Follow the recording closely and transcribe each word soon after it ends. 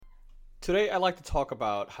Today, I'd like to talk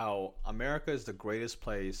about how America is the greatest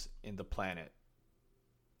place in the planet.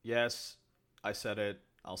 Yes, I said it.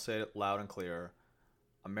 I'll say it loud and clear.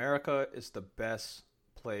 America is the best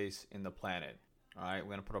place in the planet. All right,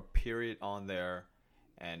 we're going to put a period on there.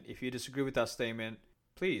 And if you disagree with that statement,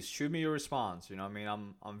 please shoot me your response. You know what I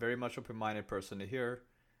mean? I'm very much open-minded person to hear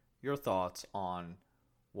your thoughts on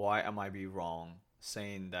why I might be wrong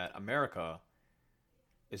saying that America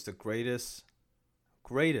is the greatest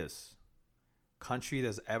country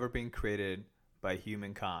that's ever been created by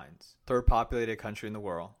humankind. Third populated country in the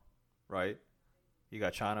world, right? You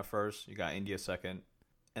got China first, you got India second,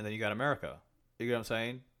 and then you got America. You get what I'm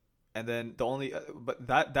saying? And then but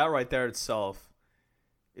that right there itself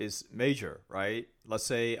is major, right? Let's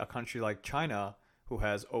say a country like China, who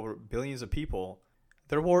has over billions of people,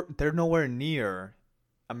 they're nowhere near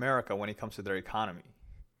America when it comes to their economy.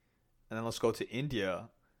 And then let's go to India,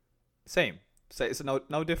 same. Say it's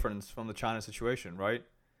no difference from the China situation, right?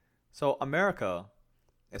 So America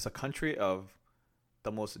is a country of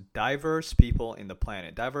the most diverse people in the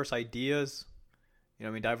planet, diverse ideas, you know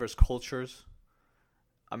what I mean, diverse cultures.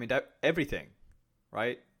 I mean, everything,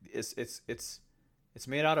 right? It's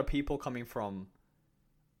made out of people coming from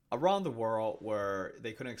around the world where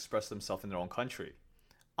they couldn't express themselves in their own country.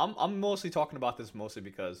 I'm mostly talking about this mostly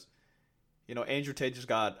because, Andrew Tate just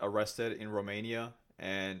got arrested in Romania,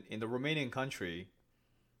 and in the Romanian country,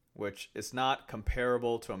 which is not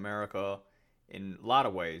comparable to America in a lot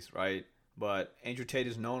of ways, right? But Andrew Tate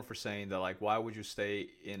is known for saying that, like, why would you stay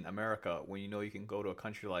in America when you know you can go to a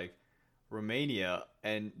country like Romania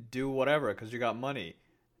and do whatever because you got money,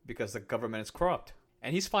 because the government is corrupt.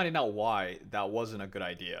 And he's finding out why that wasn't a good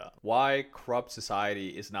idea. Why corrupt society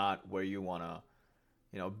is not where you want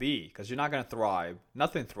to, be, because you're not going to thrive.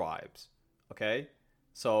 Nothing thrives. Okay?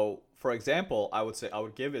 So, for example, I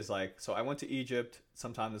would give is like, so I went to Egypt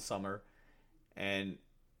sometime this summer, and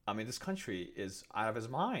I mean, this country is out of his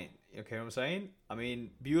mind. Okay, what I'm saying? I mean,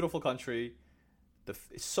 beautiful country.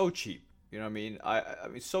 It's so cheap. You know what I mean? I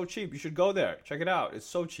mean, so cheap. You should go there. Check it out. It's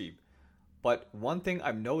so cheap. But one thing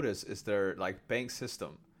I've noticed is their like bank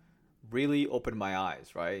system really opened my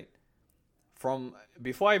eyes, right? From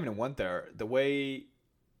before I even went there, the way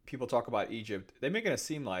people talk about Egypt, they make it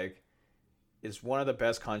seem like it's one of the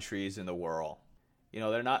best countries in the world.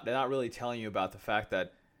 They're not really telling you about the fact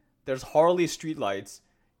that there's hardly street lights.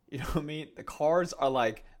 You know what I mean? The cars are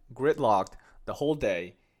like gridlocked the whole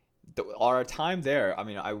day. Our time there, I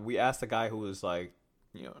mean, we asked the guy who was like,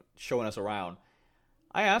 showing us around.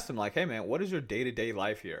 I asked him like, hey man, what is your day-to-day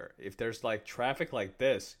life here? If there's like traffic like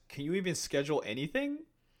this, can you even schedule anything?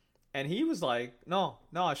 And he was like, no,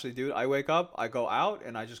 actually, dude, I wake up, I go out,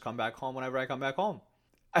 and I just come back home whenever I come back home.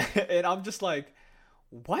 And I'm just like,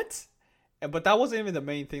 what? But that wasn't even the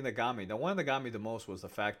main thing that got me. The one that got me the most was the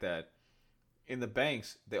fact that in the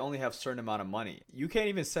banks, they only have a certain amount of money. You can't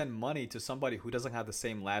even send money to somebody who doesn't have the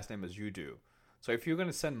same last name as you do. So if you're going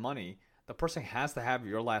to send money, the person has to have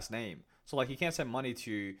your last name. So like you can't send money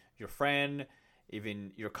to your friend,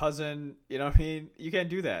 even your cousin, you know what I mean? You can't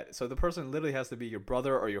do that. So the person literally has to be your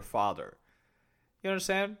brother or your father. You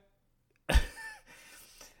understand?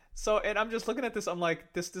 So, and I'm just looking at this, I'm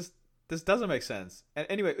like, this doesn't make sense. And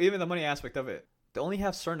anyway, even the money aspect of it, they only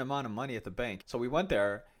have a certain amount of money at the bank. So we went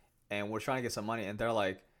there and we're trying to get some money, and they're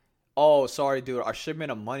like, oh, sorry, dude, our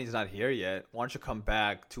shipment of money is not here yet. Why don't you come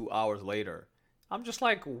back 2 hours later? I'm just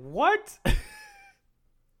like, what?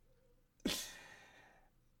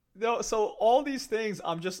 No, so all these things,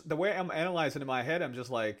 the way I'm analyzing in my head, I'm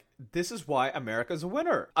just like, this is why America's a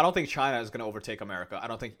winner. I don't think China is going to overtake America. I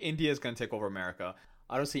don't think India is going to take over America.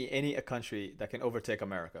 I don't see any country that can overtake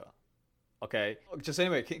America. Okay? Just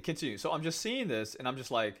anyway, continue. So I'm just seeing this, and I'm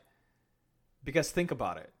just like, because think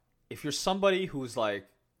about it. If you're somebody who's like,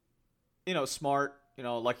 smart,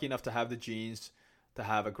 lucky enough to have the genes, to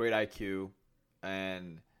have a great IQ,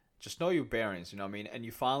 and just know your bearings, you know what I mean? And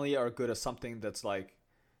you finally are good at something that's like,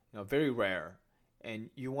 very rare, and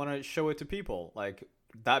you want to show it to people, like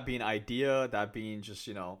that being idea, that being just,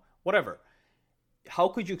 whatever. How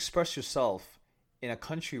could you express yourself in a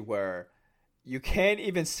country where you can't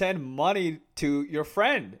even send money to your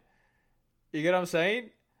friend? You get what I'm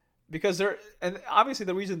saying? Because and obviously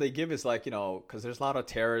the reason they give is like, because there's a lot of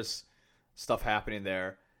terrorist stuff happening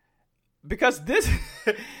there. Because this,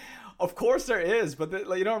 of course there is, but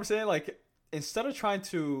you know what I'm saying? Like, instead of trying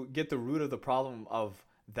to get the root of the problem of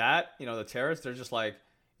that, the terrorists, they're just like,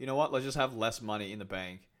 you know what? Let's just have less money in the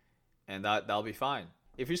bank, and that'll be fine.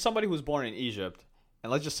 If you're somebody who's born in Egypt,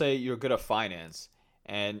 and let's just say you're good at finance,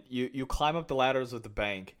 and you climb up the ladders of the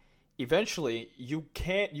bank, eventually you're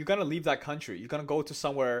gonna leave that country. You're gonna go to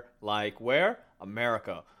somewhere like where?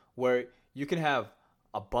 America, where you can have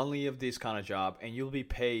a bundle of this kind of job and you'll be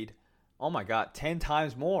paid, oh my God, 10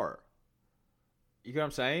 times more. You get what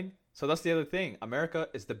I'm saying? So that's the other thing. America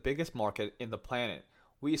is the biggest market in the planet.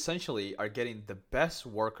 We essentially are getting the best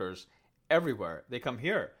workers everywhere. They come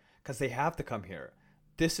here because they have to come here.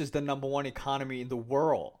 This is the number one economy in the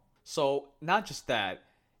world. So not just that,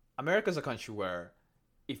 America is a country where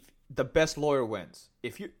if the best lawyer wins,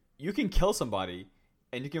 if you can kill somebody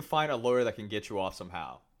and you can find a lawyer that can get you off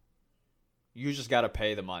somehow. You just got to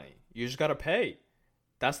pay the money. You just got to pay.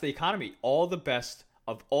 That's the economy. All the best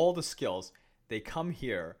of all the skills, they come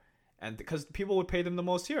here, and because people would pay them the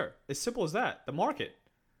most here. As simple as that. The market.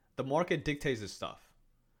 The market dictates this stuff.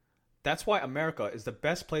 That's why America is the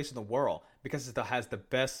best place in the world, because it has the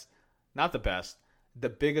best, not the best, the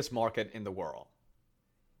biggest market in the world.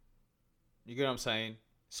 You get what I'm saying?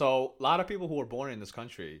 So a lot of people who are born in this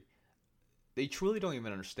country, they truly don't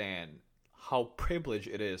even understand how privileged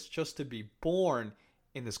it is just to be born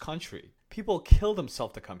in this country. People kill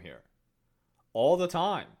themselves to come here all the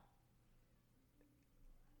time.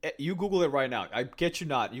 You Google it right now. I get you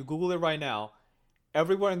not. You Google it right now.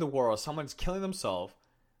 Everywhere in the world, someone's killing themselves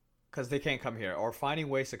because they can't come here or finding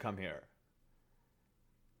ways to come here.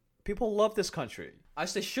 People love this country. I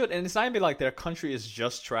say should, and it's not even like their country is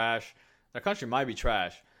just trash. Their country might be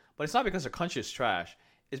trash, but it's not because their country is trash.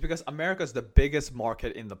 It's because America is the biggest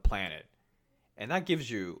market in the planet. And that gives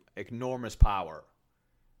you enormous power.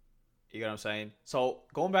 You get what I'm saying? So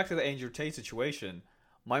going back to the Andrew Tate situation,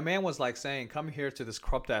 my man was like saying, come here to this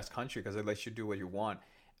corrupt ass country because it lets you do what you want.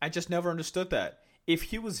 I just never understood that. If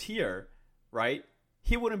he was here, right,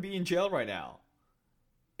 he wouldn't be in jail right now.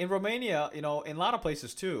 In Romania, in a lot of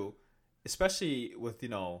places too, especially with,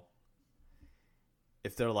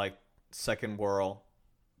 if they're like second world,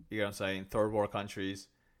 you know what I'm saying, third world countries,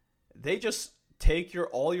 they just take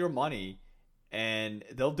all your money and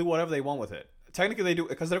they'll do whatever they want with it. Technically they do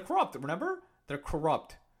because they're corrupt. Remember? They're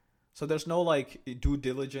corrupt. So there's no like due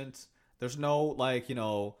diligence. There's no like,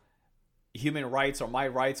 human rights or my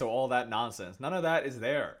rights or all that nonsense. None of that is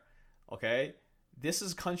there. Okay? This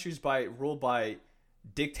is countries ruled by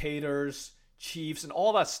dictators, chiefs, and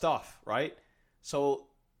all that stuff, right? So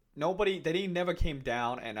they never came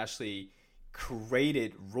down and actually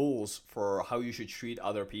created rules for how you should treat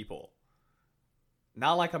other people.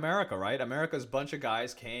 Not like America, right? America's bunch of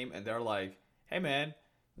guys came and they're like, hey man,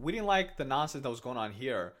 we didn't like the nonsense that was going on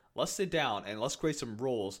here. Let's sit down and let's create some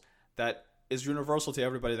rules that is universal to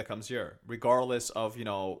everybody that comes here, regardless of,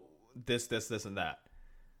 this, and that.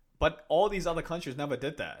 But all these other countries never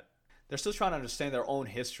did that. They're still trying to understand their own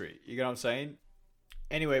history. You get what I'm saying?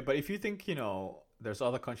 Anyway, but if you think, there's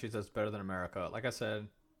other countries that's better than America, like I said,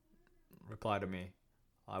 reply to me.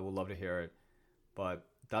 I would love to hear it. But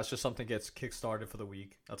that's just something gets kickstarted for the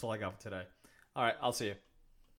week. That's all I got for today. All right, I'll see you.